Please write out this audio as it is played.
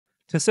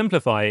To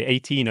simplify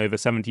 18 over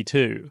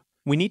 72,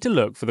 we need to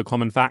look for the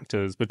common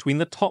factors between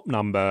the top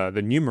number,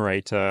 the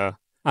numerator,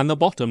 and the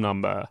bottom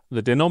number,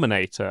 the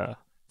denominator.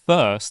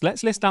 First,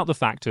 let's list out the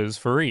factors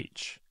for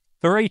each.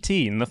 For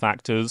 18, the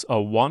factors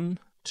are 1,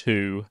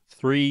 2,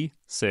 3,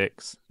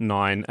 6,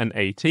 9, and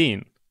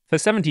 18. For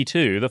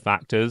 72, the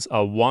factors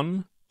are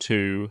 1,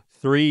 2,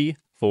 3,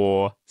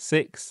 4,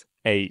 6,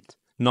 8,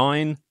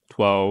 9,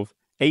 12,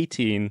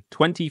 18,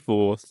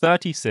 24,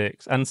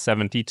 36, and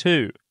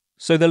 72.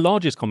 So the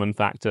largest common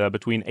factor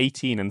between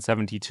 18 and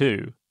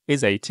 72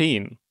 is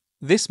 18.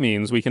 This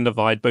means we can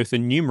divide both the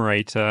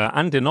numerator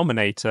and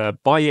denominator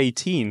by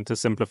 18 to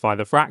simplify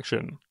the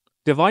fraction.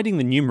 Dividing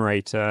the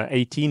numerator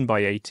 18 by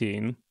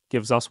 18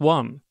 gives us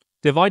 1.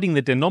 Dividing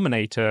the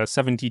denominator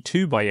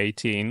 72 by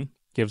 18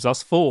 gives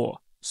us 4.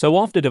 So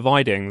after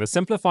dividing, the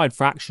simplified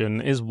fraction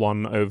is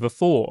 1 over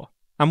 4.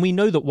 And we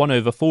know that 1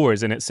 over 4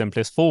 is in its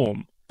simplest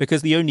form,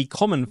 because the only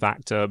common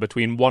factor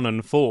between 1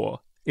 and 4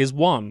 is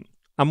 1.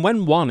 And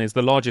when 1 is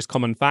the largest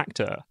common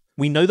factor,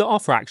 we know that our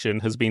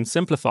fraction has been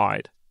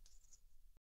simplified.